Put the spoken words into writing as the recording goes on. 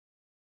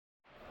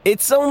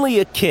It's only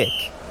a kick,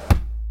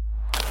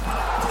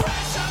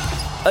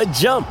 a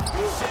jump,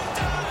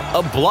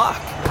 a block.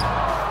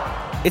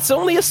 It's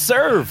only a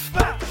serve.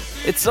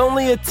 It's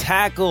only a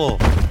tackle,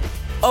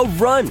 a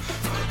run.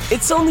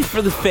 It's only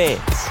for the fans.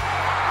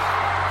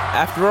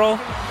 After all,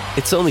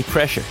 it's only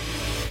pressure.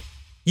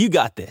 You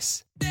got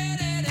this.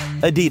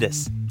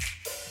 Adidas.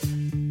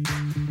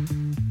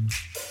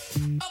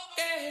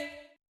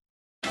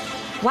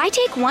 Why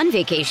take one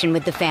vacation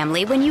with the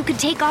family when you could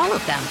take all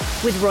of them?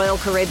 With Royal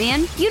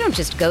Caribbean, you don't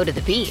just go to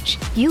the beach.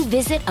 You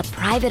visit a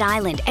private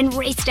island and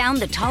race down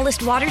the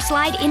tallest water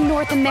slide in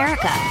North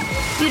America.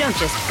 You don't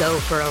just go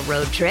for a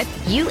road trip.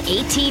 You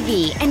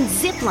ATV and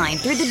zip line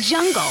through the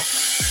jungle.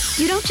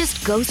 You don't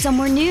just go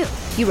somewhere new.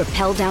 You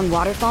rappel down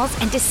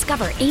waterfalls and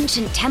discover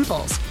ancient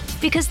temples.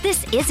 Because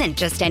this isn't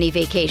just any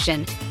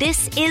vacation.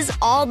 This is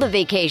all the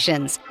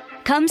vacations.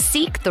 Come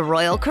seek the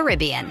Royal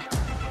Caribbean.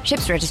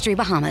 Ships Registry,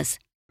 Bahamas.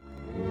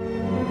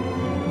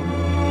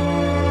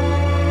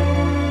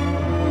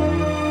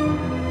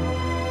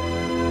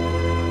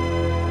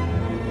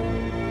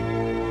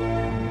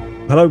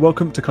 Hello,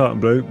 welcome to Carlton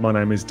Blue. My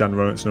name is Dan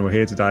Rowanson and we're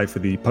here today for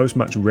the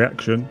post-match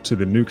reaction to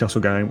the Newcastle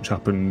game, which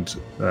happened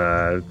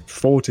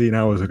 14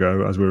 hours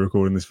ago as we're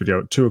recording this video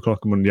at 2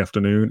 o'clock on Monday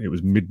afternoon. It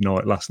was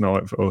midnight last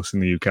night for us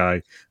in the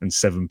UK and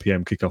 7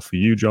 p.m. kickoff for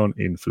you, John,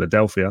 in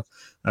Philadelphia.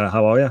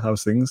 How are you?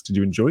 How's things? Did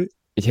you enjoy it?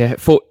 Yeah,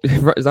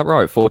 is that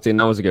right? 14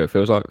 hours ago. It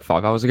feels like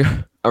 5 hours ago.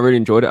 I really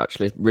enjoyed it,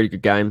 actually. Really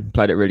good game.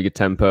 Played at really good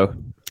tempo.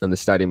 And the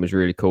stadium was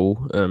really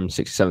cool.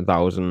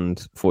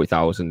 67,000,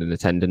 40,000 in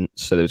attendance.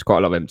 So there was quite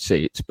a lot of empty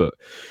seats, but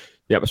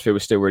the atmosphere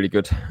was still really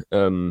good.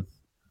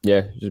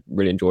 Yeah, just a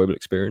really enjoyable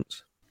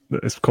experience.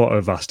 It's quite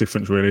a vast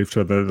difference, really.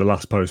 To the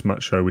last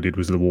post-match show we did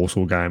was the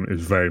Warsaw game. It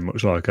was very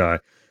much like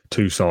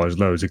two sides,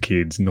 loads of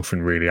kids,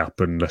 nothing really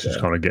happened. Let's just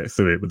kind of get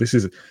through it. But it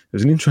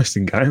was an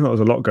interesting game. There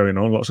was a lot going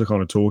on, lots of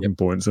kind of talking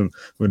points, and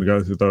we're going to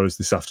go through those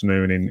this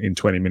afternoon in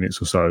 20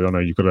 minutes or so. I know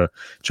you've got to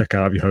check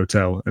out of your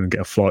hotel and get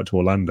a flight to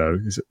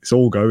Orlando. It's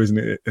all go, isn't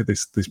it?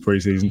 This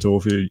pre-season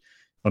tour for you.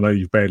 I know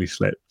you've barely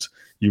slept.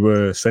 You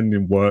were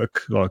sending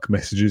work like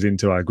messages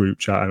into our group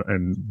chat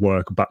and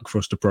work back for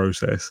us to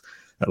process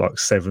at like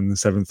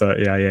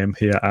 7:30 a.m.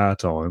 here at our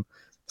time.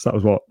 So that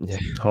was what,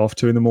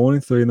 2:30 in the morning,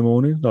 3 in the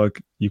morning.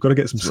 Like, you've got to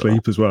get some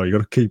sleep as well. You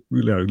got to keep,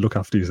 look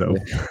after yourself.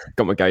 Yeah.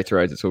 Got my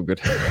Gatorade. It's all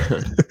good.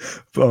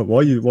 But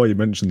while you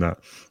mentioned that,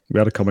 we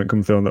had a comment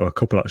come through on a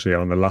couple actually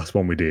on the last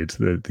one we did,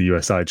 the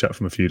USA chat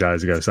from a few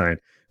days ago, saying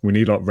we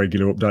need like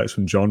regular updates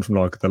from John from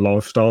like the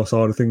lifestyle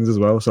side of things as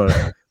well. So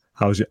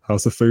how's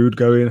the food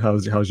going?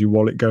 How's your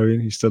wallet going?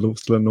 You still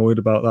annoyed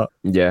about that?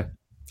 Yeah,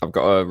 I've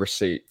got a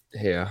receipt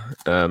here.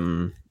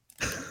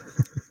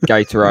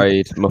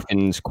 Gatorade,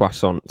 muffins,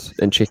 croissant,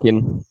 and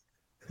chicken,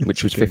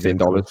 which was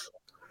 $15.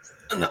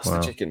 And that's the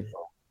chicken.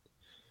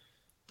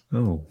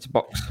 Oh, it's a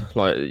box.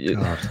 Like,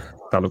 God,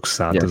 that looks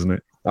sad, doesn't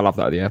it? I love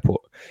that at the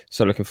airport.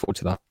 So looking forward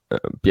to that.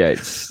 Yeah,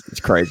 it's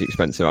crazy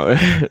expensive out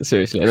there.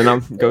 Seriously. And then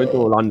I'm going to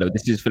Orlando.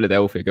 This is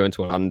Philadelphia, going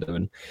to Orlando,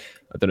 and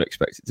I don't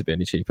expect it to be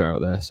any cheaper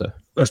out there. So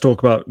let's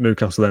talk about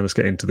Newcastle then. Let's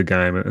get into the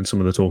game and some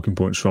of the talking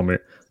points from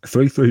it. A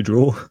 3-3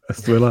 draw, a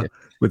thriller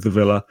with the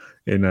Villa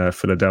in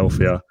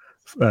Philadelphia.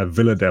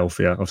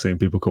 Philadelphia, I've seen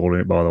people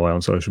calling it, by the way,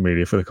 on social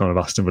media for the kind of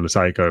Aston Villa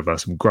takeover.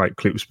 Some great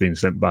clips being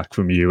sent back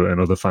from you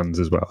and other fans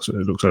as well. So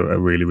it looks a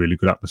really, really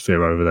good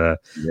atmosphere over there.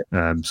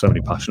 Yeah. So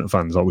many passionate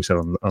fans, like we said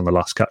on the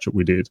last catch-up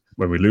we did.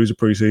 When we lose a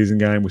pre-season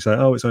game, we say,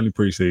 oh, it's only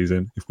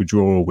pre-season. If we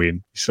draw or win,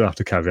 you still have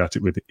to caveat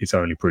it with it's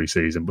only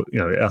pre-season. But,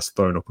 it has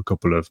thrown up a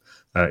couple of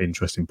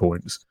interesting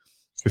points.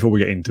 Before we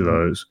get into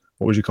those,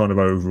 what was your kind of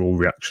overall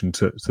reaction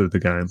to the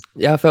game?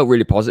 Yeah, I felt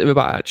really positive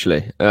about it,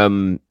 actually.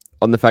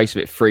 On the face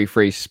of it,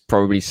 3-3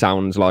 probably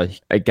sounds like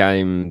a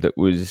game that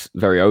was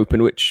very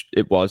open, which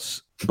it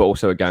was, but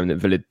also a game that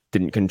Villa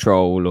didn't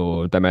control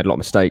or they made a lot of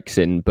mistakes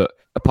in. But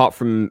apart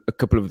from a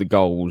couple of the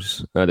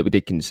goals that we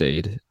did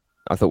concede,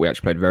 I thought we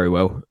actually played very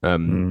well.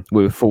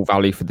 We were full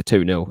value for the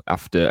 2-0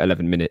 after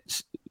 11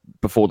 minutes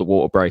before the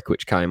water break,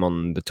 which came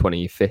on the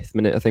 25th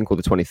minute, I think, or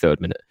the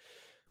 23rd minute.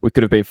 We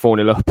could have been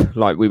 4-0 up,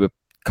 like we were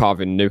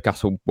carving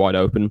Newcastle wide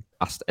open.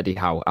 Asked Eddie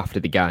Howe after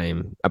the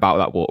game about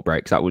that water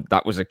break.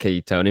 That was a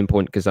key turning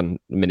point, because then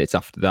minutes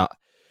after that,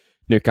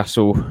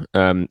 Newcastle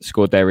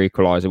scored their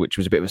equaliser, which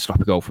was a bit of a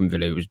sloppy goal from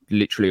Villa. It was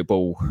literally a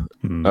ball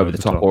over the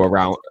top or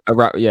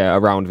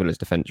around Villa's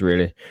defence,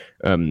 really,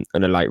 and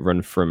a late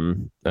run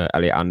from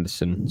Elliot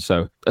Anderson.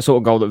 So a sort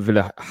of goal that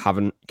Villa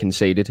haven't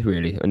conceded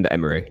really under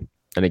Emery.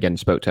 And again,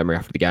 spoke to Emery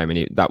after the game,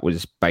 and that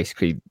was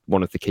basically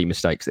one of the key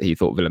mistakes that he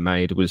thought Villa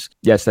made. Was,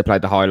 yes, they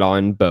played the high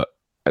line, but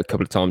a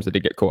couple of times they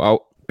did get caught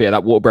out. But yeah,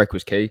 that water break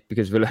was key,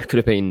 because Villa could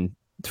have been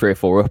 3 or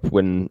 4 up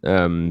when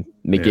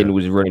McGinn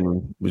was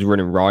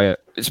running riot.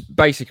 It's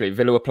basically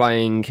Villa were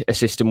playing a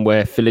system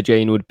where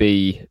Philogene would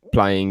be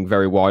playing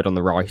very wide on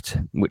the right,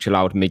 which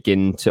allowed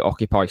McGinn to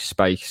occupy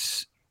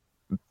space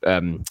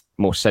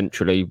more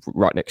centrally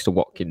right next to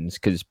Watkins,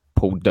 because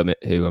Paul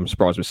Dummett, who I'm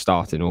surprised was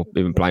starting or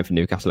even playing for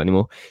Newcastle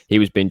anymore. He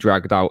was being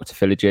dragged out to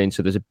Philogene,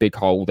 so there's a big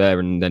hole there,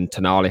 and then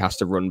Tonali has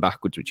to run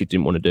backwards, which he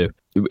didn't want to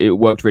do. It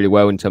worked really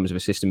well in terms of a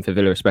system for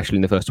Villa, especially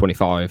in the first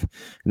 25, and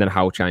then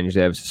Hull changed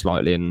ever so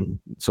slightly and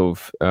sort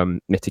of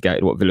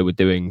mitigated what Villa were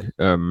doing.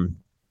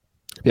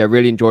 Yeah,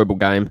 really enjoyable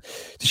game.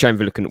 It's a shame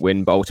Villa couldn't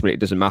win, but ultimately it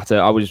doesn't matter.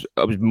 I was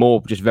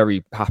more just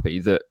very happy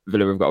that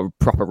Villa have got a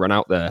proper run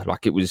out there.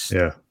 Like, it was,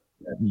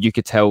 you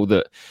could tell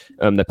that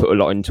they put a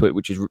lot into it,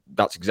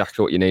 that's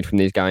exactly what you need from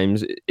these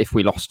games. If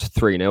we lost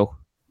 3-0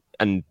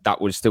 and that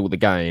was still the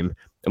game,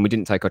 and we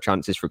didn't take our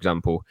chances, for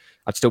example,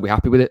 I'd still be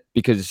happy with it,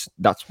 because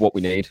that's what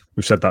we need.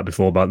 We've said that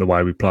before about the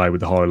way we play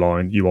with the high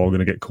line. You are going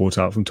to get caught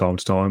out from time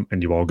to time,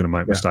 and you are going to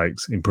make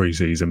mistakes in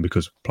pre-season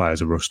because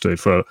players are rusty.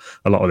 For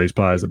a lot of these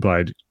players that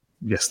played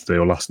yesterday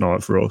or last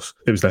night for us,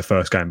 it was their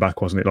first game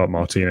back, wasn't it? Like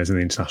Martinez and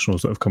the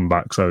internationals that have come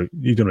back. So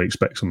you're going to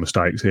expect some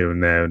mistakes here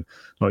and there. And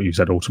like you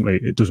said, ultimately,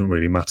 it doesn't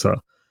really matter.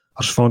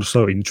 I just find it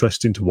so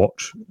interesting to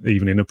watch,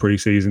 even in a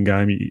pre-season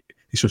game.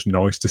 It's just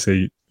nice to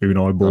see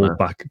Unai Ball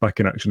back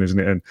in action, isn't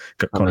it? And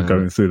kind of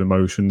going through the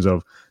motions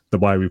of the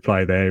way we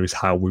play there is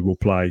how we will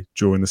play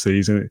during the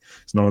season.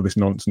 It's none of this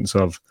nonsense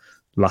of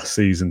last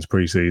season's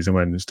pre-season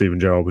when Steven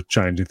Gerrard was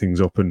changing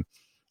things up and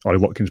Ollie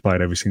Watkins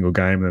played every single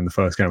game, and then the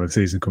first game of the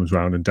season comes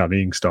around and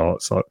Danny Ings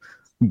starts. Like,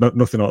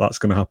 nothing like that's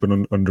going to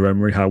happen under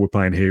Emery. How we're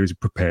playing here is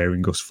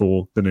preparing us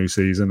for the new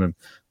season, and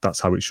that's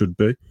how it should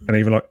be. And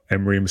even like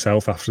Emery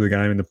himself after the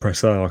game in the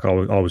presser, like I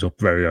was up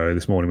very early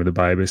this morning with the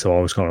baby, so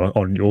I was kind of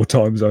on your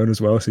time zone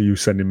as well. So you were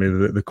sending me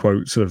the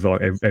quotes of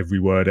like every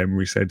word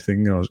Emery said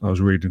thing. I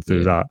was reading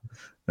through that.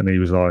 And he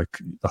was like,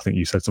 I think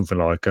you said something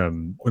like,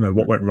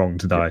 what went wrong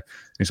today? And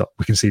he's like,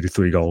 we conceded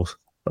 3 goals.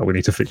 Like, we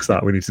need to fix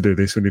that. We need to do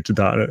this. We need to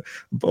do that.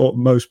 But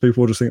most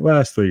people just think,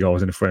 well, it's 3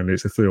 goals in a friendly.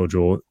 It's a 3-0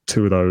 draw.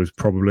 2 of those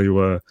probably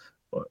were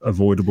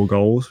avoidable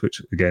goals,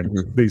 which, again,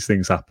 these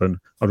things happen.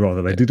 I'd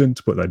rather they didn't,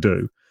 but they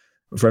do.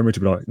 But for Emery to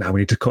be like, no, we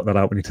need to cut that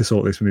out. We need to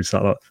sort this. We need to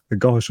start that. The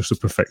guy's just a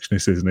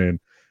perfectionist, isn't he? And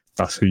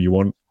that's who you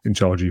want in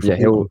charge of your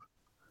football.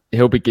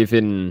 He'll be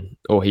given,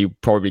 or he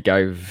probably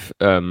gave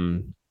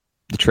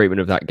the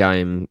treatment of that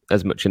game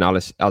as much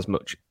analysis as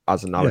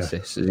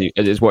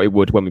is what he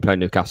would when we play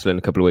Newcastle in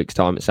a couple of weeks'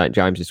 time at St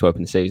James's to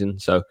open the season.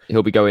 So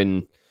he'll be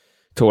going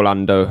to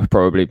Orlando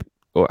probably,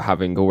 or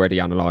having already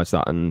analysed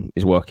that, and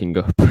is working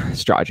up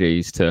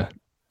strategies to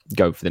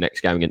go for the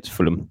next game against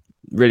Fulham.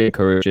 Really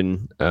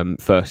encouraging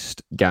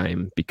first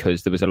game,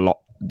 because there was a lot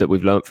that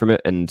we've learnt from it,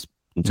 and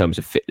in terms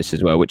of fitness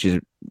as well, which is,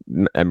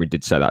 Emery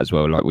did say that as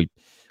well. Like,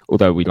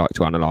 although we like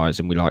to analyse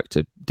and we like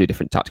to do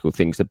different tactical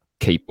things, the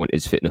key point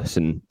is fitness,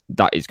 and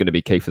that is going to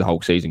be key for the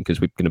whole season, because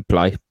we're going to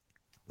play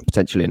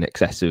potentially in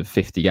excess of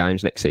 50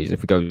 games next season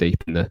if we go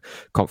deep in the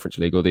Conference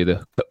League or the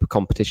other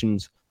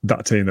competitions.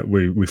 That team that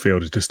we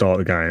fielded to start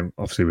the game,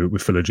 obviously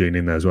with Philogene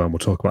in there as well, and we'll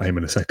talk about him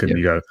in a second.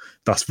 You go,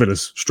 that's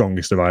Villa's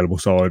strongest available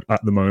side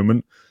at the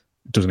moment.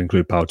 Doesn't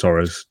include Pau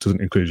Torres,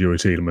 doesn't include Yuri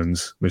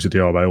Tielemans. Mr.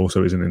 Diaby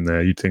also isn't in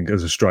there. You'd think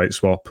as a straight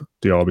swap,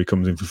 Diaby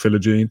comes in for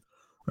Philogene,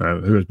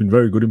 who has been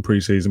very good in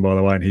pre-season, by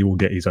the way, and he will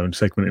get his own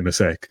segment in a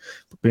sec.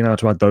 But being able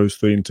to add those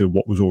 3 into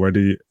what was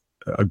already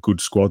a good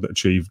squad that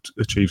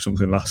achieved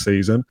something last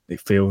season, it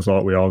feels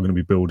like we are going to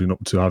be building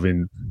up to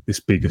having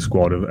this bigger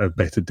squad of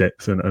better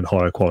depth and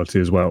higher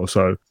quality as well.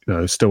 So,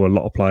 there's still a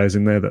lot of players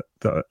in there that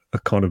are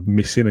kind of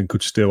missing and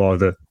could still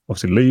either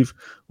obviously leave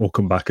or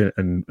come back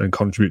and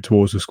contribute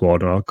towards the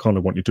squad. And I kind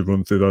of want you to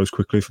run through those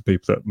quickly for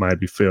people that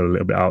maybe feel a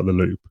little bit out of the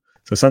loop.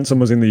 So Sanson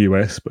was in the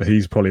US, but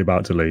he's probably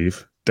about to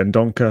leave.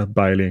 Dendoncker,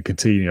 Bailey and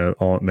Coutinho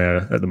aren't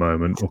there at the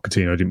moment, or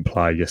Coutinho didn't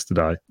play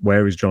yesterday.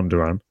 Where is John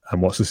Duran?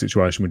 And what's the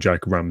situation with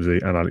Jacob Ramsey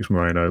and Alex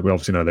Moreno? We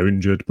obviously know they're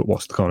injured, but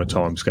what's the kind of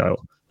time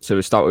scale? So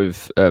we'll start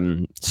with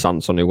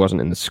Sanson, who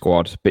wasn't in the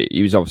squad, but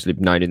he was obviously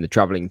named in the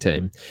travelling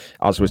team,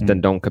 as was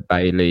Dendoncker,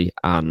 Bailey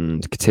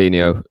and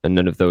Coutinho, and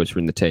none of those were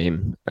in the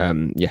team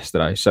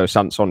yesterday. So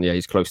Sanson,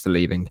 he's close to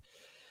leaving.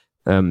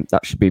 That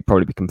should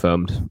probably be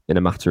confirmed in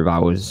a matter of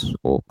hours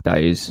or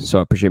days.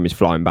 So I presume he's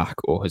flying back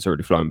or has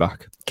already flown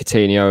back.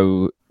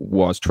 Coutinho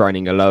was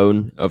training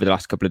alone over the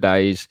last couple of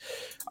days.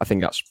 I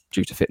think that's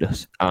due to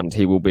fitness, and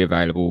he will be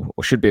available,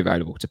 or should be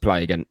available, to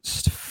play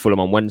against Fulham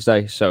on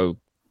Wednesday. So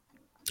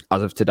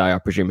as of today, I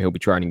presume he'll be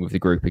training with the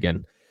group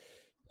again.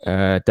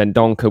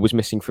 Dendoncker was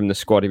missing from the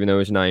squad, even though he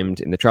was named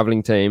in the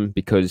travelling team,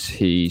 because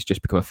he's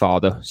just become a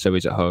father, so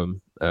he's at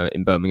home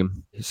in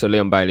Birmingham. So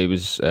Leon Bailey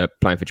was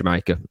playing for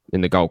Jamaica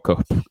in the Gold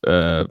Cup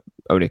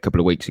only a couple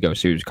of weeks ago,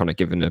 so he was kind of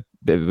given a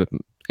bit of an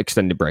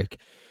extended break,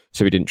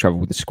 so he didn't travel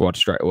with the squad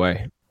straight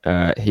away.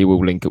 He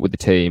will link up with the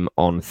team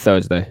on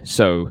Thursday,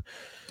 so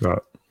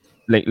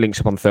links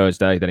up on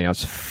Thursday, then he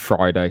has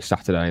Friday,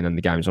 Saturday, and then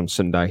the game's on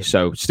Sunday.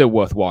 So still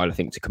worthwhile, I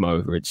think, to come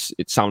over.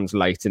 It sounds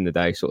late in the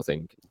day, sort of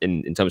thing,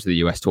 in terms of the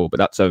US tour, but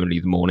that's only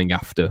the morning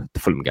after the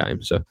Fulham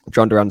game. So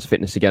John Duran's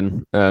fitness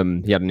again.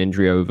 He had an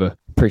injury over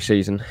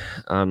pre-season,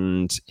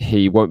 and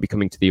he won't be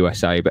coming to the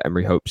USA, but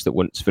Emery hopes that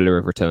once Villa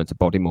have returned to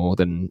Bodymore,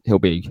 then he'll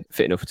be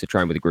fit enough to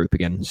train with the group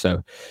again.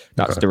 So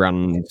that's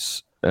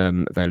Duran's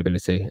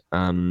availability,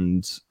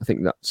 and I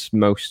think that's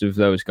most of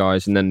those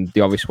guys. And then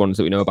the obvious ones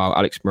that we know about,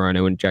 Alex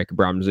Moreno and Jacob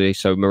Ramsey.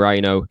 So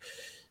Moreno,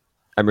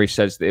 Emery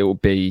says that it will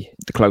be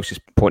the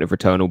closest point of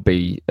return will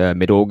be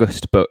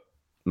mid-August, but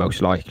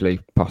most likely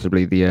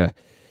possibly the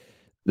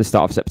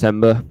start of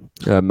September,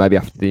 maybe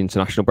after the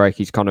international break.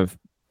 He's kind of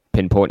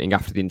pinpointing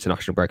after the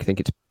international break. I think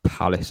it's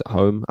Palace at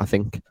home. I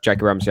think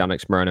Jacob Ramsey and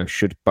Alex Moreno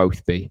should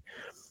both be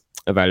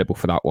available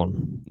for that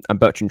one, and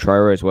Bertrand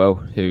Traore as well,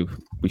 who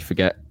we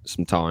forget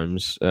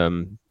sometimes.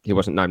 He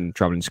wasn't named in the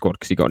travelling squad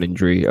because he got an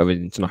injury over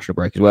the international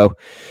break as well.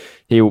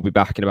 He will be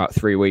back in about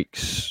 3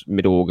 weeks,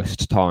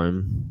 mid-August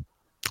time.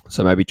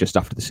 So maybe just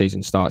after the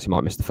season starts, he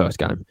might miss the first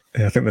game.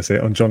 Yeah, I think that's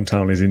it. On John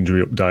Townley's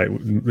injury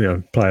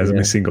update, players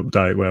missing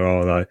update, where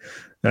are they?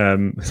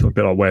 It's a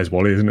bit like Where's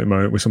Wally, isn't it,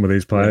 moment with some of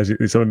these players? Yeah.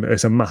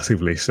 It's a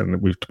massive list,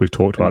 and we've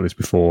talked about this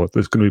before.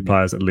 There's going to be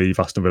players that leave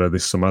Aston Villa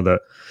this summer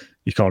that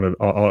you kind of,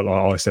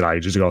 I said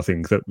ages ago, I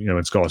think that,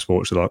 when Sky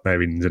Sports are like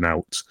their ins and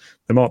outs,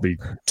 there might be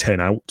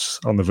 10 outs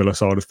on the Villa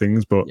side of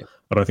things, but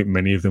I don't think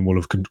many of them will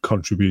have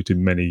contributed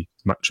many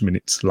match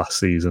minutes last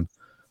season.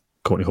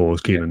 Courtney Hawes,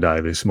 Keenan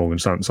Davis, Morgan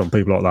Sanson,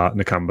 people like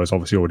that. Nakamba's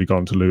obviously already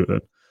gone to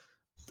Luton.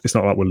 It's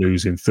not like we're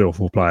losing 3 or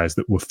 4 players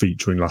that were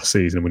featuring last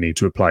season and we need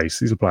to replace.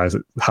 These are players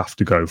that have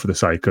to go for the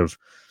sake of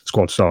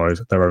squad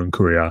size, their own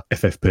career,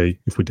 FFP,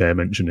 if we dare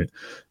mention it,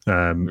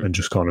 and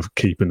just kind of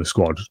keeping the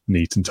squad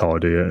neat and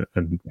tidy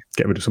and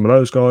get rid of some of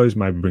those guys,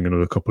 maybe bring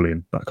another couple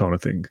in, that kind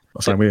of thing.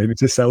 I'm saying we need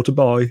to sell to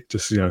buy.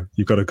 Just,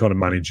 you've got to kind of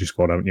manage your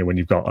squad, haven't you, when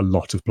you've got a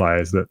lot of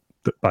players that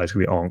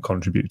basically aren't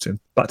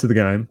contributing. Back to the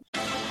game.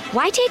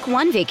 Why take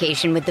one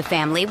vacation with the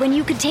family when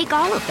you could take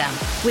all of them?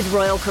 With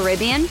Royal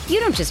Caribbean, you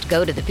don't just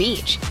go to the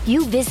beach.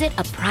 You visit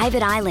a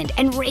private island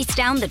and race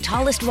down the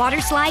tallest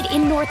water slide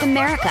in North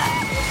America.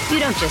 You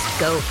don't just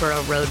go for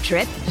a road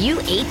trip. You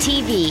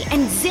ATV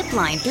and zip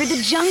line through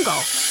the jungle.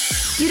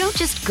 You don't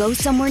just go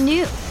somewhere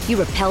new.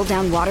 You rappel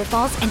down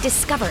waterfalls and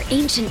discover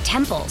ancient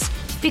temples.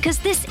 Because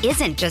this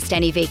isn't just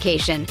any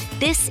vacation.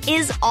 This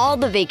is all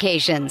the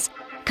vacations.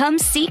 Come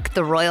seek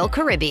the Royal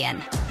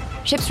Caribbean.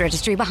 Ships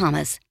Registry,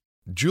 Bahamas.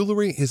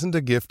 Jewelry isn't a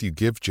gift you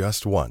give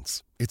just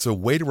once. It's a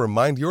way to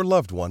remind your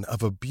loved one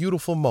of a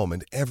beautiful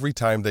moment every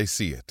time they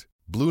see it.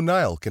 Blue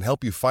Nile can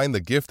help you find the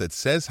gift that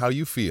says how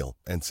you feel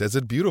and says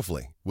it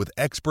beautifully, with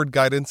expert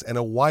guidance and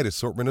a wide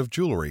assortment of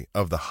jewelry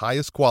of the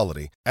highest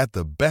quality at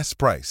the best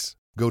price.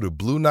 Go to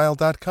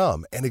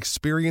BlueNile.com and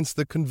experience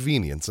the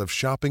convenience of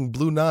shopping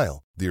Blue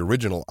Nile, the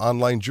original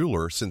online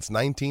jeweler since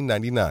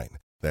 1999.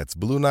 That's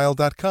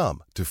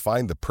BlueNile.com to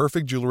find the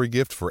perfect jewelry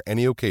gift for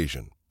any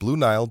occasion.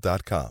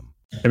 BlueNile.com.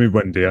 Emi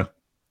Buendia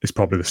is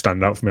probably the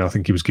standout for me. I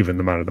think he was given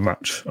the man of the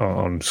match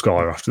on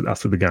Sky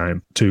after the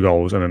game. 2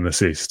 goals and an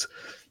assist.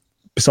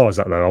 Besides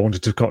that, though, I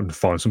wanted to kind of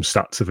find some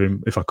stats of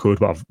him if I could,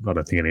 but I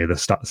don't think any of the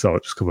stats are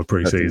just cover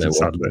pre-season,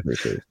 sadly.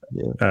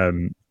 Yeah.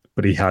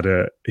 But he had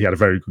a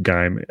very good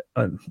game.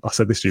 And I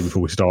said this to you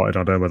before we started.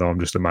 I don't know whether I'm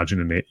just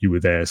imagining it. You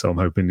were there, so I'm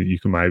hoping that you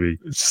can maybe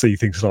see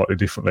things slightly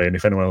differently. And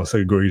if anyone else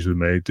agrees with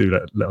me, do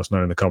let us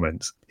know in the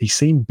comments. He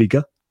seemed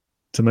bigger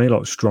to me,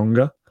 like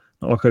stronger.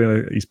 Not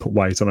like he's put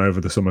weight on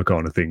over the summer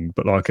kind of thing,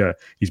 but like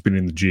he's been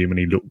in the gym and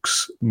he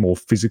looks more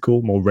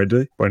physical, more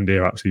ready.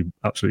 Buendia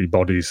absolutely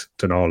bodies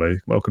Tonali.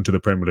 Welcome to the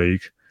Premier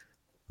League.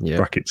 Yeah.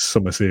 Brackets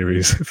summer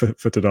series for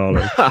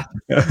Tonali.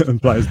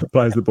 And plays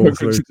the ball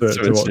through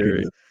to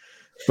Watkins.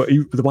 But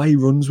the way he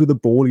runs with the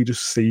ball, he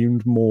just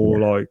seemed more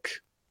like,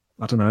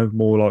 I don't know,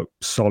 more like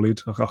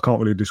solid. I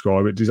can't really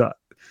describe it. Is that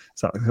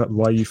the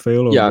way you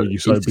feel, or are you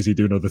so busy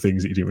doing other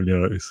things that you didn't really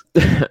notice?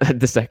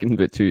 The second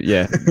bit too,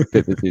 yeah.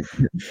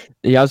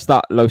 He has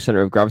that low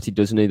centre of gravity,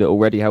 doesn't he, that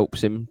already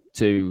helps him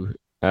to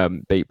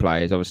beat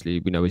players.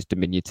 Obviously, we know he's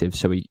diminutive,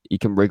 so he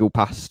can wriggle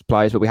past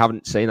players, but we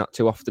haven't seen that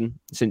too often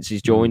since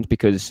he's joined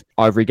because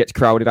either he gets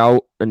crowded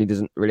out and he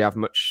doesn't really have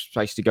much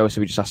space to go,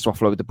 so he just has to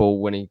offload the ball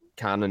when he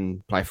can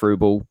and play through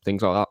ball,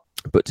 things like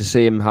that. But to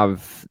see him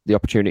have the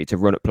opportunity to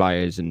run at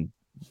players and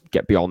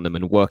get beyond them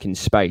and work in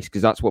space,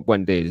 because that's what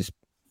Buendia's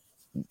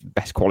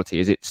best quality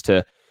is. It's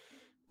to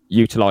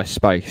utilise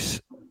space,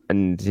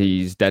 and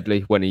he's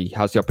deadly when he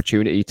has the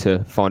opportunity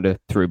to find a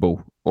through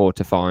ball or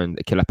to find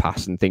a killer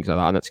pass and things like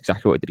that, and that's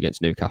exactly what he did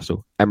against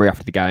Newcastle. Emery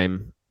after the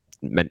game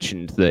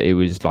mentioned that it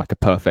was like a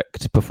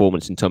perfect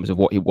performance in terms of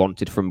what he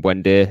wanted from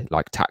Buendia,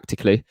 like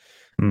tactically.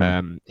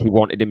 He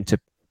wanted him to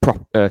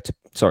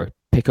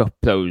pick up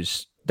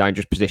those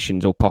dangerous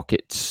positions or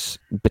pockets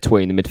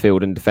between the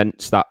midfield and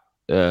defence, that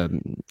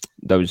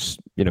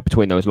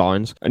between those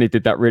lines, and he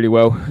did that really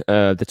well.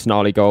 The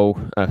Tonali goal,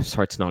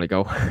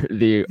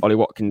 the Ollie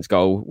Watkins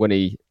goal when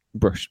he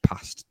brushed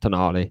past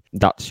Tonali,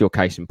 that's your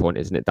case in point,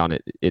 isn't it, Dan?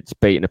 It's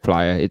beating a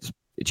player, it's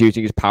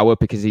using his power,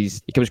 because he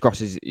comes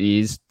across as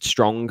he is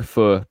strong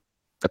for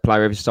a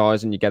player of his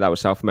size, and you get that with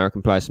South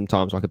American players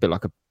sometimes, like a bit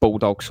like a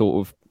bulldog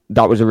sort of.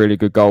 That was a really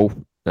good goal.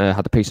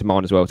 Had the peace of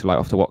mind as well to light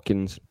off to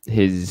Watkins.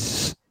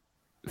 His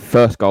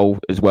first goal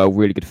as well,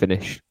 really good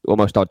finish,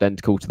 almost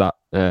identical to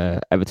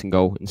that Everton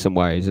goal in some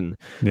ways, and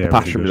the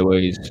pass from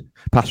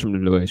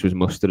Luiz was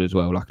mustard as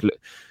well. Like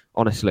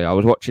honestly, I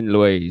was watching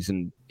Luis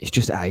and it's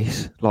just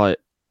ace. Like,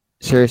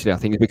 seriously, I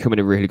think he's becoming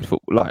a really good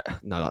footballer.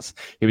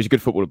 He was a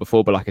good footballer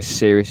before, but like a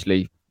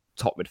seriously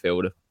top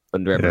midfielder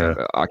under Emery.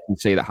 Yeah. I can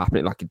see that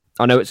happening. Like,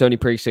 I know it's only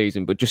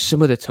pre-season, but just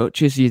some of the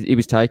touches he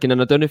was taking,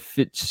 and I don't know if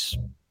it's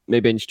me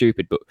being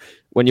stupid, but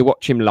when you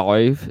watch him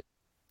live,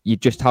 you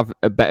just have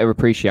a better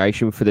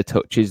appreciation for the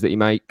touches that he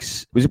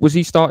makes. Was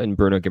he starting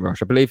Bruno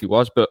Guimaraes? I believe he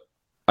was, but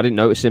I didn't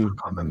notice him.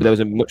 But there was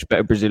a much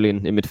better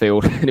Brazilian in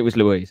midfield, and it was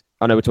Luis.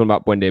 I know we're talking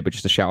about Buendia, but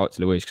just a shout out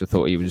to Luis because I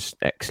thought he was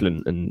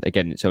excellent. And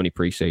again, it's only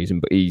pre-season,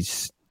 but he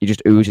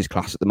just oozes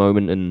class at the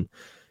moment, and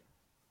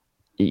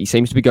he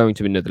seems to be going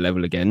to another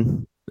level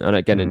again. And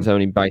again, it's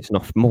only based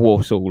off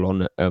Warsaw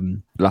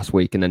on last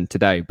week and then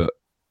today, but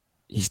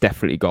he's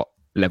definitely got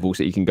levels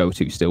that he can go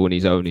to still, and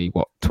he's only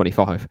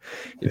 25.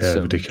 It's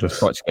ridiculous.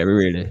 Quite scary,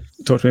 really.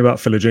 Talk to me about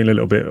Philogene a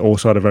little bit.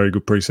 Also had a very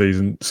good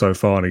pre-season so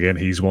far, and again,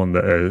 he's one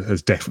that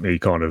has definitely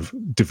kind of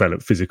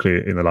developed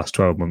physically in the last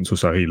 12 months or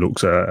so. He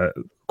looks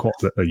quite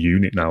a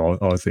unit now,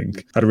 I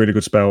think. Had a really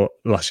good spell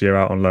last year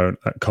out on loan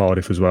at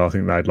Cardiff as well. I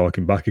think they'd like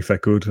him back if they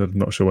could. I'm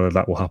not sure whether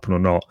that will happen or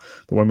not.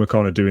 But when we're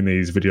kind of doing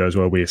these videos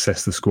where we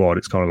assess the squad,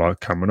 it's kind of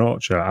like Cameron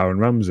Archer, Aaron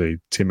Ramsey,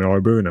 Timmy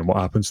Ibrun, and what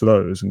happens to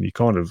those? And you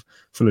kind of,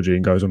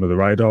 Philogene goes under the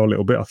radar a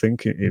little bit, I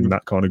think, in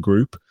that kind of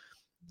group.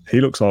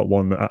 He looks like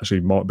one that actually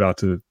might be able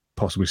to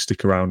possibly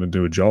stick around and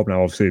do a job.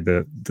 Now, obviously,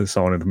 the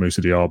signing of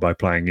Moussa Diaby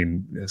playing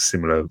in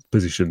similar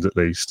positions at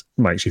least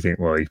makes you think,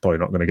 well, he's probably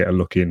not going to get a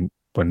look in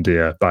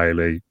Buendia,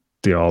 Bailey,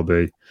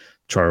 Diaby,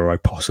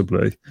 Traore,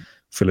 possibly.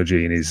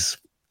 Philogene is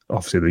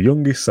obviously the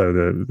youngest,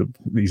 so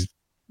he's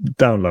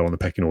down low on the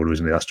pecking order,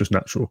 isn't he? That's just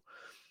natural.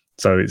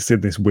 So it's in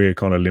this weird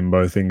kind of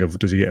limbo thing of,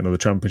 does he get another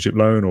Championship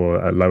loan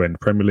or a low-end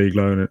Premier League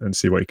loan and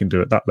see what he can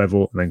do at that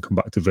level and then come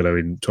back to Villa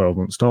in 12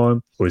 months'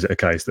 time? Or is it a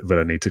case that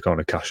Villa need to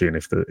kind of cash in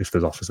if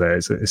there's offers there?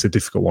 It's a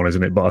difficult one,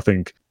 isn't it? But I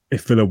think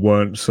if Villa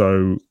weren't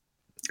so...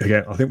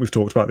 Again, I think we've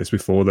talked about this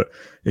before, that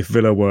if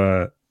Villa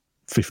were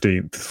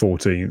 15th,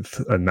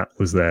 14th, and that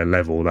was their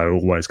level, they're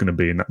always going to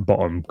be in that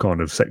bottom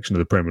kind of section of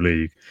the Premier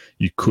League.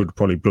 You could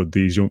probably blood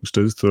these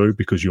youngsters through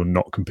because you're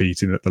not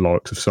competing at the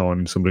likes of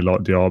signing somebody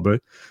like Diaby.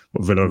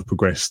 But Villa have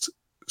progressed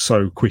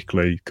so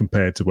quickly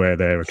compared to where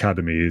their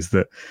academy is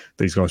that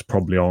these guys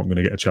probably aren't going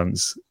to get a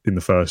chance in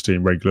the first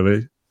team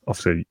regularly.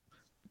 Obviously,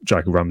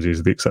 Jacob Ramsey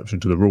is the exception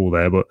to the rule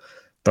there, but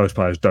those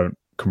players don't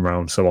come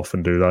around so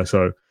often, do they?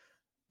 So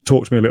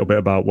talk to me a little bit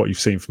about what you've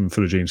seen from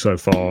Philogene so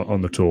far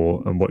on the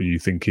tour and what you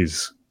think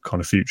his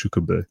kind of future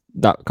could be.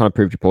 That kind of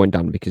proved your point,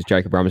 Dan, because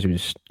Jacob Ramsey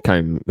was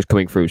coming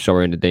through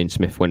under Dean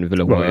Smith when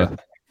Villa were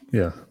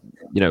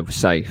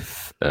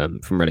safe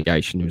from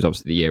relegation. It was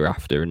obviously the year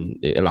after,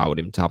 and it allowed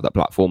him to have that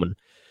platform. And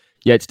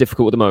yeah, it's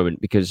difficult at the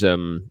moment because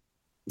can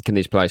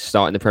these players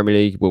start in the Premier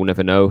League? We'll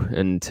never know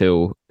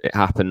until it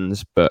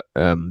happens. But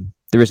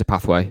there is a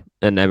pathway,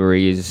 and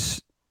Emery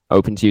is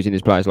open to using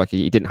his players. Like,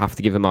 he didn't have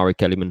to give Amari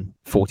Kellyman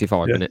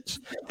 45 minutes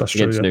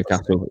against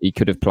Newcastle. He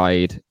could have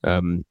played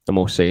a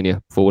more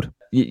senior forward.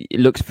 It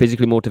looks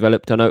physically more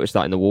developed. I noticed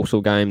that in the Warsaw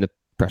game. The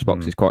press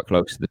box is quite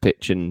close to the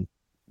pitch, and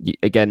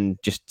again,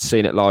 just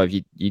seeing it live,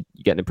 you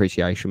get an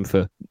appreciation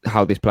for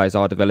how these players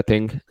are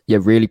developing. Yeah,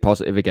 really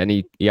positive. Again,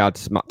 he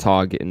had Matt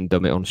Target and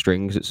Dummett on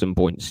strings at some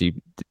points. I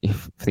think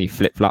he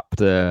flip-flopped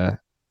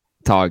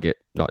Target,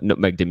 like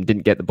nutmegged him,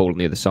 didn't get the ball on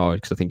the other side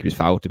because I think he was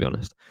fouled, to be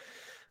honest.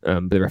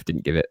 But the ref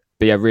didn't give it.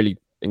 But yeah, really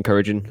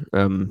encouraging.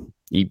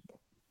 He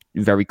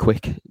very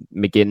quick.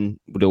 McGinn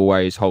would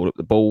always hold up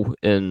the ball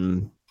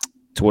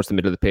towards the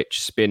middle of the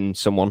pitch, spin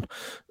someone,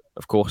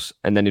 of course,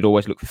 and then he'd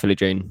always look for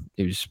Philogene.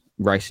 He was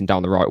racing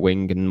down the right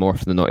wing, and more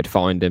often than not, he'd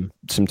find him.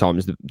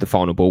 Sometimes the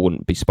final ball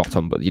wouldn't be spot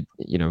on, but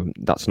you know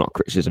that's not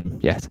criticism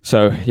yet.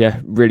 So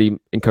yeah, really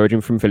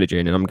encouraging from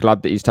Philogene, and I'm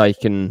glad that he's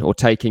taking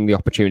the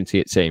opportunity.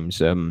 It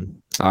seems.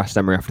 I asked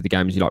Emery after the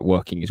game, is he like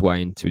working his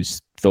way into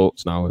his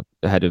thoughts now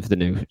ahead of the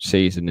new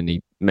season, and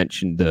he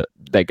mentioned that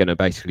they're going to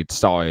basically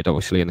decide,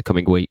 obviously, in the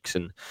coming weeks,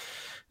 and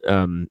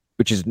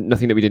which is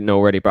nothing that we didn't know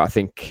already. But I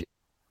think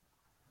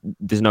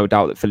there's no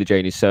doubt that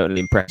Philogene is certainly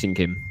impressing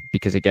him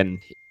because, again,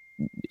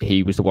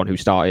 he was the one who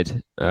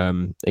started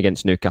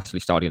against Newcastle. He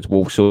started against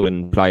Walsall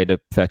and played a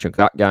fair chunk of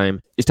that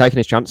game. He's taking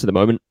his chance at the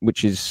moment,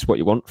 which is what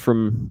you want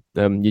from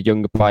your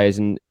younger players.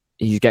 And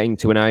he's getting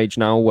to an age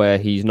now where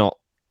he's not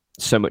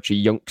so much a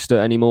youngster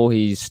anymore.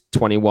 He's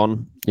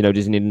 21.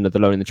 Doesn't need another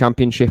loan in the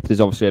Championship.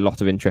 There's obviously a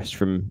lot of interest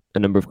from a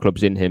number of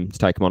clubs in him to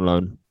take him on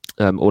loan.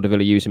 Or do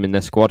Villa use him in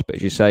their squad? But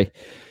as you say,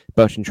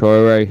 Bertrand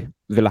Traore,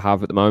 Villa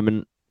have at the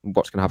moment.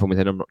 What's going to happen with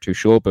him, I'm not too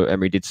sure, but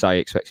Emery did say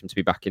he expects him to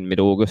be back in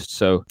mid-August.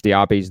 So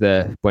Diaby's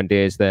there,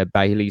 Buendia's there,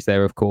 Bailey's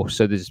there, of course.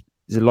 So there's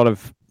a lot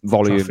of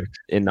volume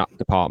in that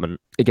department.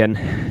 Again,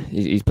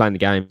 he's playing the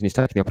game and he's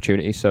taking the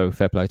opportunity, so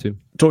fair play to him.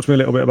 Talk to me a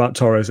little bit about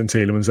Torres and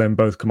Tielemans then.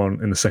 Both come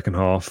on in the second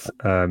half.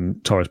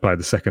 Torres played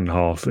the second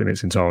half in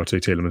its entirety.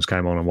 Tielemans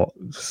came on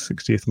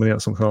 60th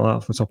minute, something like that,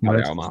 off the top of my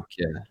head. Mark,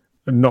 yeah.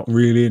 Not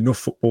really enough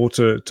football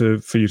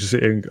for you to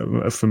sit in,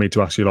 for me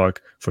to ask you,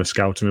 like, for a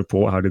scouting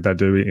report, how did they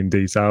do it in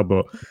detail?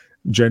 But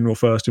general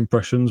first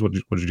impressions, what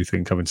did you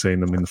think, having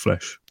seen them in the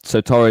flesh? So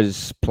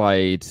Torres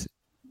played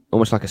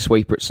almost like a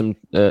sweeper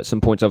at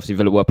some points. Obviously,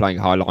 Villa were playing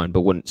a high line,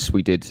 but once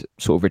we did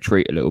sort of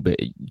retreat a little bit,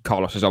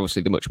 Carlos is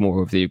obviously much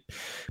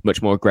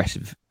more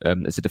aggressive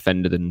as a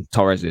defender than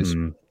Torres is.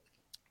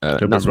 A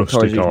little bit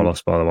rusty,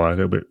 Carlos, by the way. A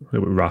little bit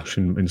rash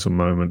in some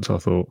moments, I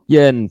thought.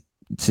 Yeah, and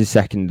it's his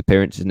second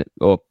appearance, isn't it?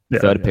 Or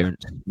third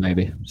appearance,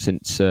 maybe,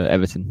 since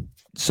Everton.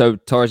 So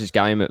Torres'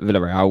 game at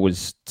Villarreal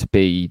was to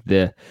be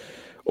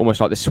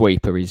almost like the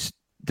sweeper. He's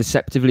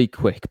deceptively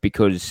quick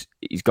because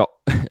he's got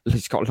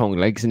long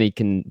legs,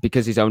 and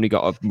because he's only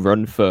got to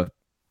run for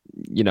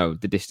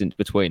the distance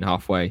between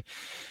halfway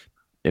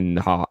in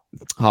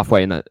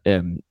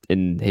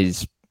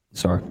his.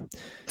 Sorry,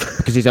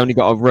 because he's only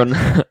got to run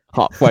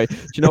halfway. Do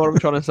you know what I'm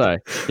trying to say?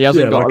 He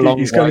hasn't got a long.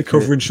 He's kind of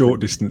covering short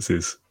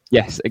distances.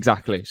 Yes,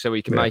 exactly. So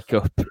he can make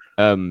up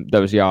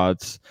those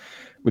yards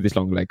with his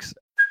long legs.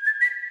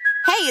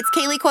 Hey, it's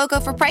Kaylee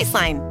Cuoco for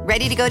Priceline.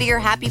 Ready to go to your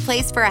happy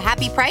place for a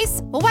happy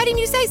price? Well, why didn't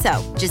you say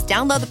so? Just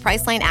download the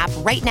Priceline app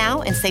right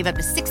now and save up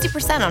to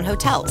 60% on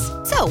hotels.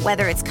 So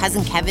whether it's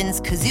Cousin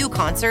Kevin's Kazoo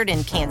Concert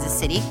in Kansas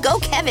City, go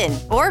Kevin,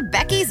 or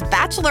Becky's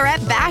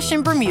Bachelorette Bash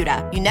in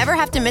Bermuda, you never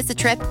have to miss a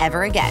trip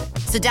ever again.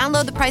 So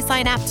download the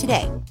Priceline app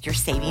today. Your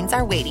savings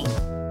are waiting.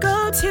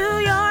 Go to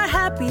your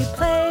happy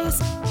place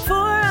for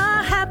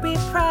a happy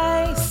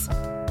price.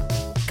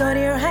 Go to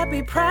your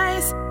happy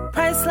price,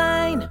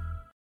 Priceline.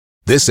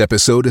 This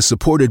episode is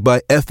supported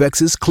by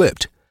FX's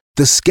Clipped,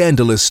 the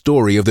scandalous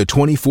story of the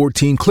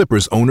 2014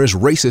 Clippers owner's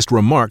racist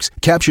remarks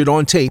captured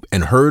on tape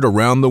and heard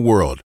around the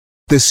world.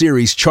 The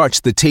series charts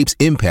the tape's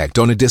impact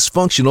on a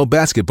dysfunctional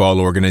basketball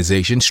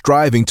organization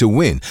striving to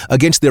win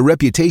against their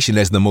reputation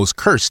as the most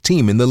cursed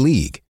team in the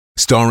league.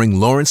 Starring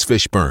Lawrence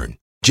Fishburne,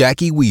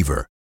 Jackie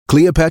Weaver,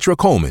 Cleopatra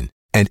Coleman,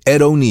 and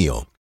Ed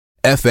O'Neill.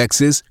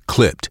 FX's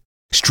Clipped,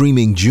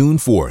 streaming June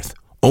 4th,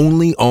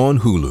 only on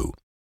Hulu.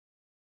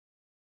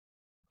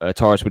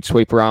 Torres would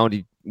sweep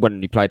around.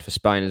 When he played for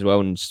Spain as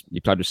well, and he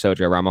played with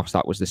Sergio Ramos,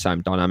 that was the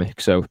same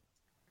dynamic. So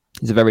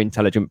he's a very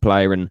intelligent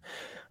player, and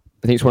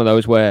I think it's one of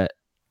those where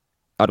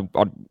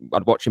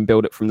I'd watch him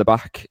build it from the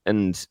back,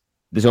 and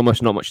there's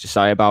almost not much to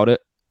say about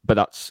it, but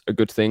that's a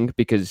good thing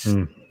because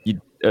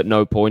at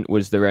no point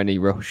was there any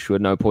rush,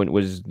 at no point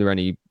was there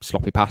any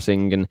sloppy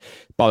passing. And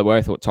by the way,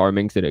 I thought Tyrone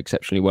Mings did it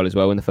exceptionally well as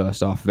well in the first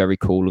half, very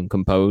cool and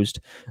composed.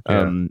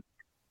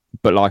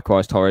 But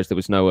likewise, Torres, there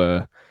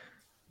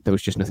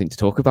was just nothing to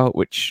talk about,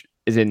 which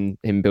is in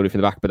him building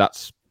from the back. But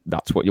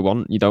that's what you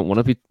want. You don't want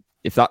to be.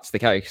 If that's the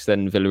case,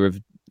 then Villa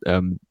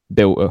have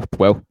built up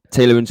well.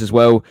 Tielemans as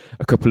well.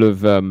 A couple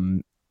of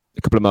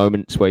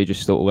moments where you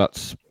just thought, well,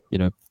 that's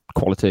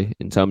quality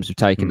in terms of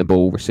taking the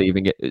ball,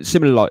 receiving it.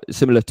 Similar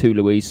to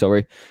Luis.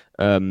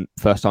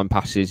 First time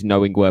passes,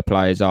 knowing where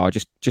players are,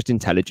 just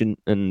intelligent,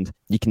 and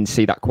you can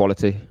see that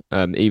quality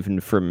even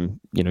from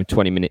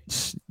 20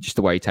 minutes. Just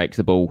the way he takes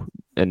the ball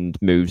and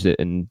moves it,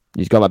 and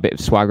he's got that bit of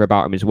swagger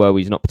about him as well.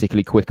 He's not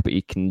particularly quick, but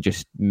he can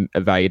just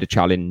evade a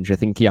challenge. I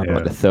think he had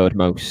the third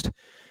most.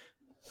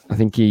 I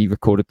think he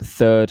recorded the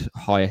third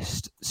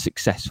highest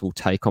successful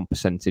take-on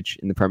percentage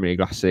in the Premier League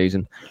last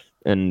season.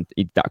 And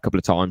he did that a couple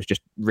of times,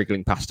 just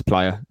wriggling past a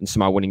player and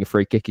somehow winning a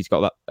free kick. He's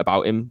got that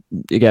about him.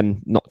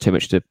 Again, not too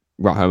much to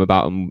write home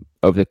about him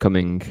over the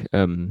coming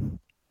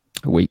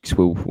weeks.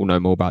 We'll know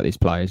more about these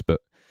players,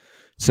 but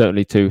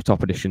certainly two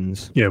top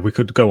additions. Yeah, we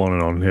could go on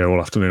and on here all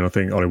afternoon. I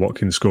think Ollie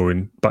Watkins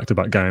scoring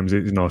back-to-back games.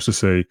 It's nice to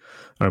see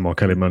Omar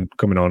Kellyman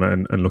coming on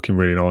and looking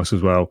really nice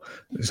as well.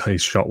 It's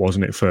his shot,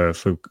 wasn't it, for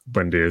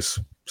Buendia's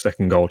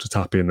second goal to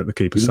tap in that the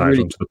keeper saved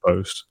onto the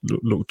post.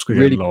 Looked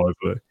really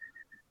lively.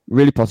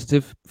 Really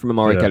positive from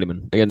Omar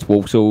Kellyman against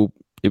Walsall.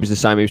 It was the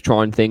same. He was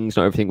trying things.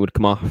 Not everything would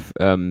come off,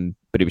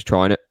 but he was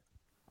trying it.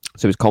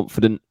 So he was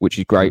confident, which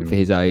is great for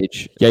his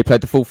age. Yeah, he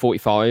played the full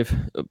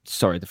 45.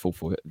 Sorry, the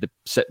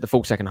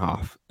full second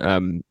half.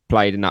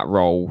 Played in that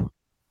role,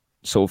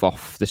 sort of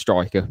off the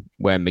striker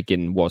where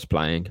McGinn was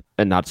playing,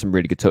 and had some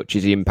really good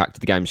touches. He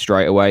impacted the game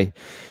straight away,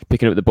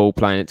 picking up the ball,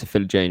 playing it to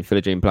Philogene.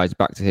 Philogene plays it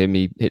back to him.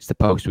 He hits the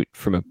post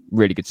from a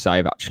really good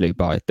save actually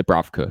by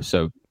Dubravka.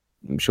 So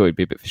I'm sure he'd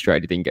be a bit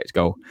frustrated he didn't get his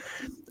goal,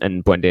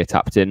 and Buendia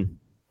tapped in.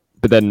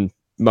 But then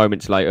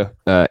moments later,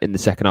 in the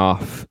second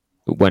half,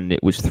 when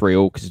it was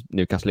 3-3, because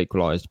Newcastle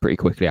equalised pretty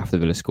quickly after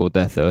Villa scored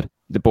their third,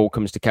 the ball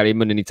comes to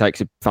Kellyman and he takes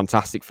a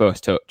fantastic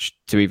first touch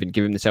to even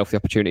give himself the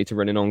opportunity to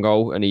run in on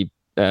goal, and he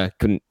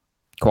couldn't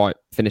quite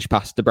finish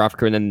past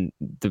Dubravka, and then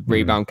the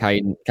rebound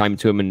came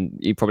to him, and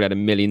he probably had a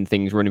million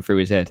things running through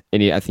his head,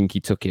 and I think he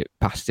took it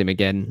past him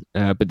again,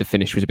 but the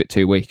finish was a bit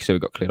too weak, so he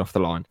got cleared off the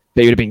line.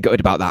 But he would have been gutted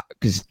about that,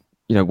 because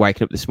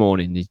waking up this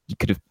morning, you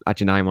could have had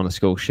your name on a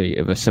score sheet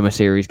of a summer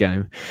series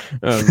game.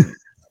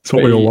 That's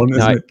what we all want,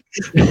 isn't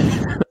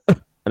it?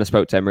 And I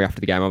spoke to Emery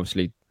after the game.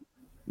 Obviously,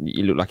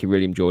 he looked like he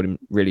really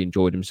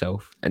enjoyed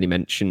himself, and he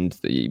mentioned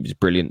that he was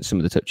brilliant. Some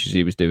of the touches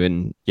he was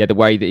doing, the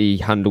way that he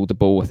handled the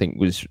ball, I think,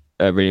 was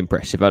really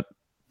impressive.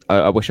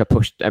 I wish I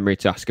pushed Emery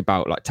to ask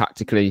about, like,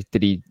 tactically,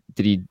 did he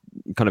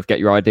kind of get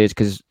your ideas?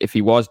 Because if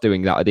he was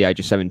doing that at the age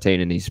of 17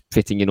 and he's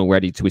fitting in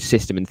already to his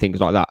system and things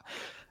like that,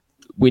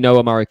 we know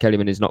Omari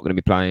Kellyman is not going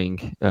to be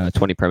playing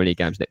 20 Premier League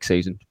games next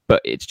season,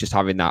 but it's just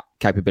having that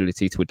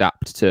capability to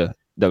adapt to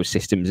those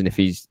systems. And if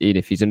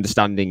he's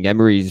understanding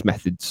Emery's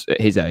methods at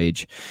his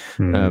age,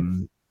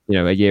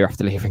 a year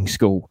after leaving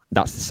school,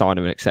 that's the sign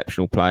of an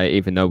exceptional player.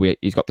 Even though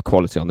he's got the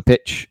quality on the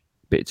pitch,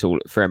 but it's all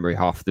for Emery.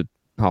 Half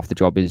the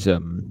job is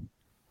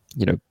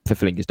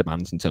fulfilling his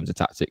demands in terms of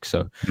tactics.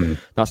 So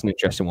that's an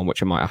interesting one,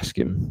 which I might ask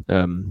him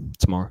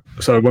tomorrow.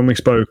 So when we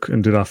spoke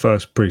and did our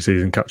first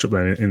pre-season catch-up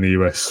then in the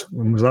US,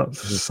 when was that?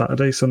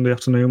 Saturday, Sunday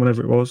afternoon,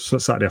 whenever it was?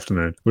 Saturday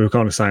afternoon. We were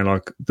kind of saying,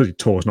 like, the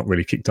tour's not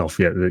really kicked off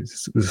yet.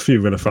 There's a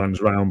few Villa fans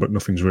around, but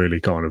nothing's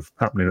really kind of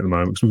happening at the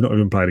moment because we've not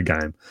even played a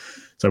game.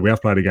 So we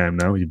have played a game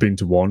now. You've been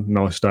to one,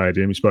 nice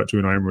stadium. You spoke to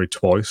Unai Emery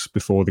twice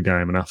before the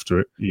game and after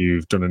it.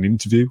 You've done an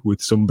interview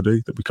with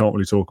somebody that we can't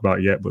really talk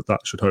about yet, but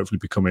that should hopefully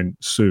be coming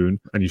soon.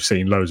 And you've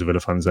seen loads of Villa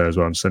fans there as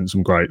well and sent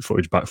some great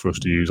footage back for us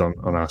to use on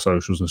our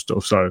socials and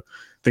stuff. So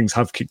things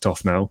have kicked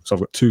off now. So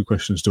I've got 2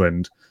 questions to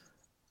end.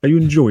 Are you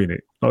enjoying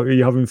it? Like, are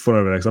you having fun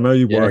over there? Because I know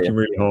you're working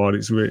really hard.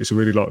 It's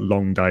really like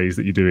long days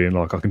that you're doing.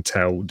 Like, I can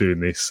tell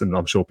doing this, and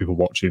I'm sure people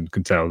watching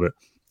can tell that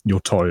you're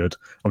tired.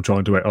 I'm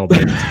trying to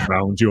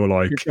around. You're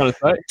like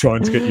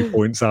trying to get your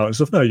points out and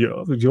stuff. No,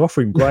 you're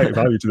offering great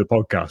value to the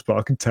podcast, but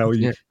I can tell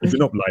you if you're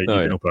not late,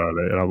 you've been up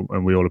early,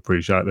 and we all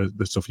appreciate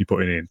the stuff you're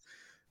putting in.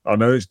 I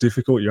know it's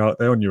difficult. You're out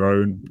there on your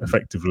own,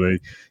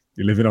 effectively.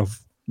 You're living off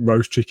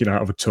roast chicken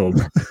out of a tub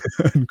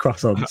and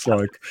croissants.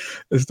 Like,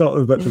 it's not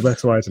the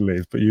best way to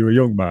live. But you're a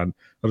young man.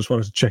 I just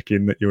wanted to check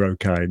in that you're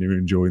okay and you're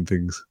enjoying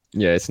things.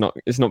 Yeah, it's not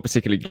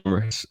particularly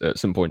glamorous at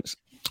some points.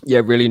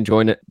 Yeah, really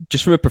enjoying it.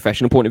 Just from a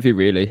professional point of view,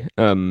 really.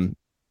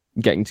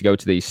 Getting to go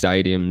to these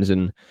stadiums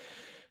and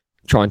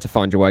trying to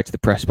find your way to the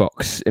press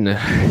box in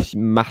a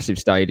massive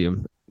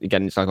stadium.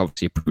 Again, it's like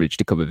obviously a privilege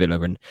to cover Villa,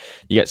 and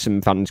you get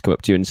some fans come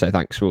up to you and say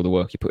thanks for all the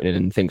work you're putting in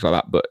and things like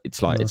that. But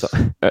it's like, it's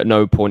like, at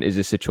no point is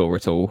this a chore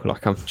at all.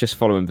 Like, I'm just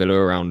following Villa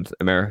around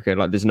America.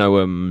 Like, there's no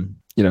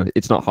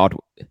it's not hard.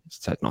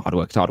 It's not hard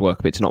work. It's hard work,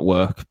 but it's not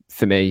work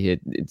for me.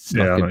 It's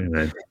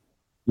like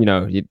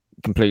you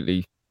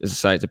completely. As I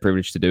say, it's a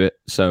privilege to do it.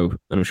 So,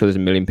 and I'm sure there's a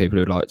million people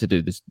who would like to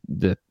do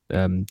the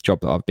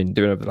job that I've been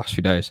doing over the last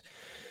few days.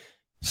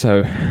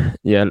 So,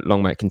 yeah,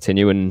 long may it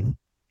continue. And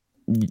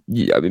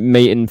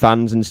meeting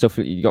fans and stuff.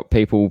 You got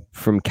people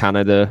from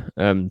Canada,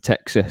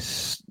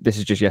 Texas. This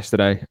is just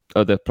yesterday.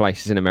 Other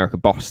places in America,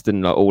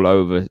 Boston, like all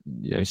over.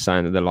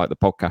 Saying that they like the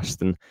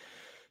podcast and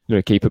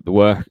keep up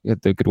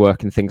the good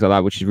work and things like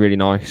that, which is really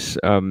nice.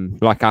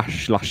 Like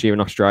Ash last year in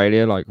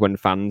Australia. Like, when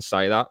fans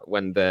say that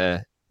when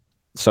they're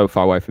so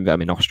far away from Villa. I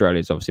mean, Australia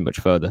is obviously much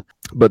further,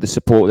 but the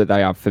support that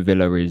they have for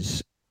Villa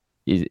is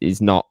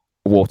not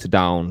watered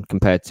down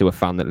compared to a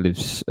fan that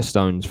lives a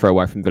stone's throw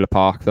away from Villa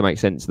Park. If that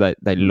makes sense.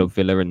 They love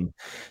Villa, and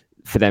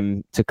for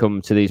them to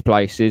come to these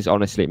places,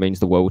 honestly, it means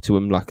the world to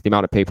them. Like, the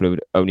amount of people who've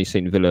only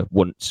seen Villa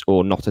once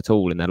or not at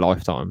all in their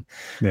lifetime.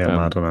 Yeah,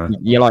 I don't know.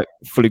 You're like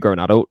fully grown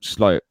adults,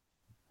 like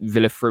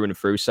Villa through and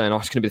through, saying,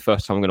 it's going to be the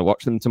first time I'm going to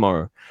watch them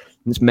tomorrow.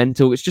 And it's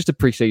mental. It's just a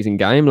pre-season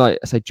game. Like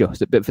I say,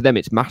 but for them,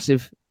 it's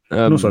massive.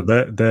 And also,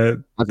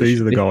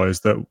 these are the guys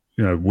that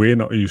we're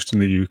not used to in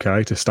the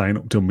UK to staying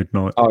up till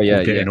midnight.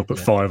 Getting up at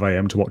 5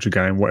 a.m. to watch a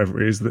game,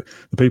 whatever it is. The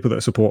people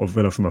that support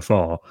Villa from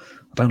afar,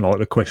 I don't like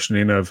the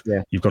questioning of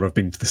you've got to have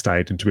been to the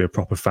stadium to be a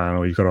proper fan,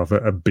 or you've got to have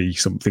a B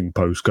something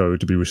postcode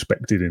to be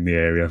respected in the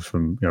area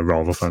from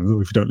rival fans.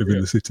 If you don't live in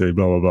the city,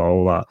 blah blah blah,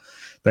 all that.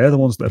 They're the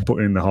ones that are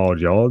putting in the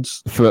hard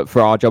yards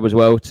for our job as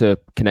well, to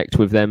connect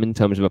with them in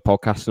terms of a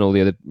podcast and all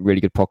the other really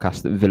good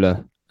podcasts that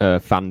Villa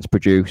fans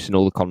produce and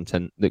all the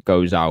content that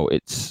goes out.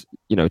 It's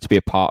to be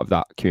a part of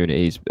that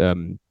community is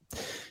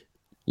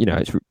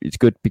it's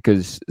good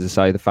because, as I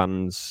say, the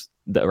fans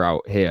that are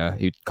out here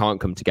who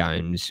can't come to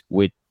games,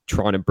 we're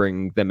trying to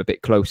bring them a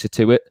bit closer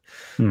to it.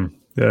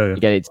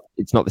 Again,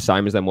 it's not the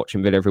same as them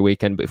watching Villa every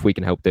weekend, but if we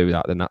can help do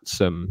that, then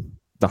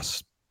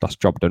that's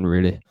job done,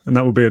 really. And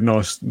that would be a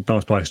nice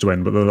place to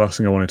end. But the last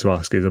thing I wanted to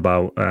ask is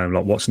about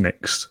like, what's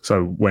next.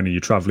 So when are you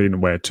travelling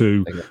and where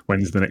to?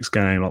 When's the next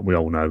game? Like, we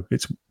all know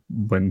it's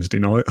Wednesday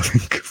night, I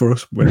think, for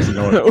us. Wednesday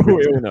night.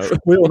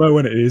 We all know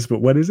when it is, but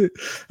when is it?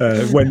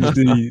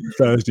 Wednesday,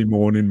 Thursday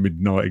morning,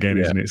 midnight again,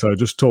 isn't it? So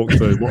just talk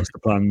through what's the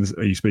plans.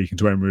 Are you speaking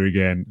to Emery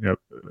again?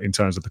 In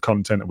terms of the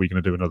content, are we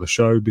going to do another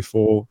show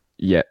before?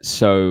 Yeah,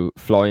 so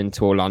flying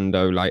to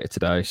Orlando later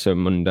today, so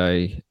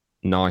Monday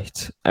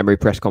night. Emery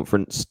press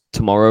conference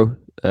tomorrow,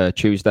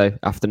 Tuesday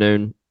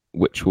afternoon,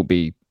 which will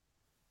be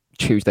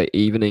Tuesday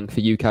evening for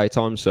UK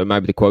time. So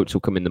maybe the quotes will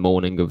come in the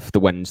morning of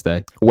the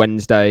Wednesday.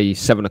 Wednesday,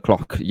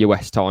 7:00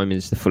 US time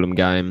is the Fulham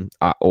game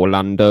at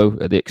Orlando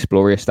at the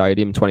Exploria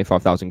Stadium,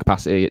 25,000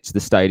 capacity. It's the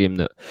stadium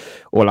that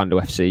Orlando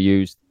FC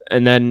used.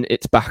 And then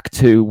it's back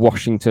to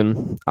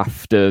Washington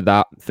after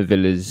that for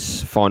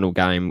Villa's final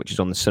game, which is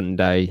on the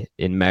Sunday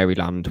in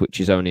Maryland, which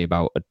is only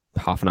about a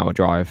half an hour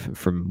drive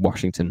from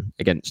Washington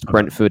against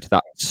Brentford.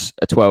 That's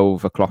a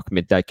 12 o'clock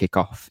midday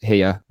kickoff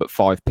here, but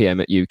 5 p.m.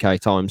 at UK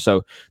time.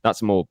 So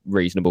that's more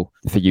reasonable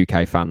for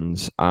UK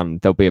fans. And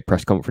there'll be a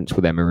press conference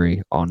with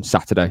Emery on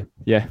Saturday.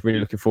 Yeah, really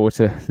looking forward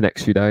to the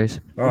next few days.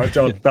 All right,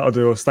 John, that'll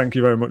do us. Thank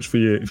you very much for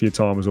your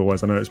time as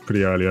always. I know it's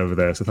pretty early over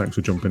there, so thanks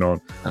for jumping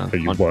on.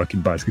 You're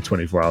working basically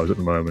 24 hours at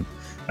the moment.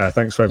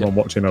 Thanks for everyone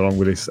watching along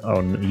with us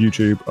on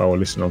YouTube or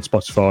listening on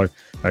Spotify.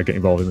 Get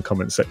involved in the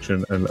comments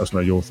section and let us know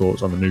your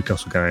thoughts on the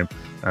Newcastle game.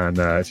 And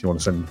if you want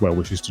to send well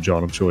wishes to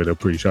John, I'm sure he'll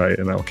appreciate it,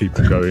 and that'll keep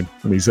him going.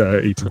 And he's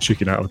eating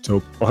chicken out of a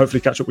tub. I'll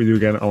hopefully catch up with you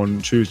again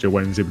on Tuesday or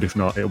Wednesday, but if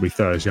not, it'll be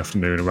Thursday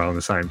afternoon around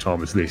the same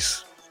time as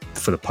this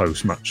for the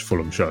post-match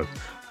Fulham show.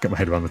 Get my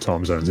head around the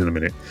time zones in a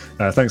minute.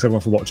 Thanks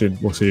everyone for watching.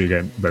 We'll see you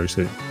again very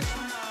soon.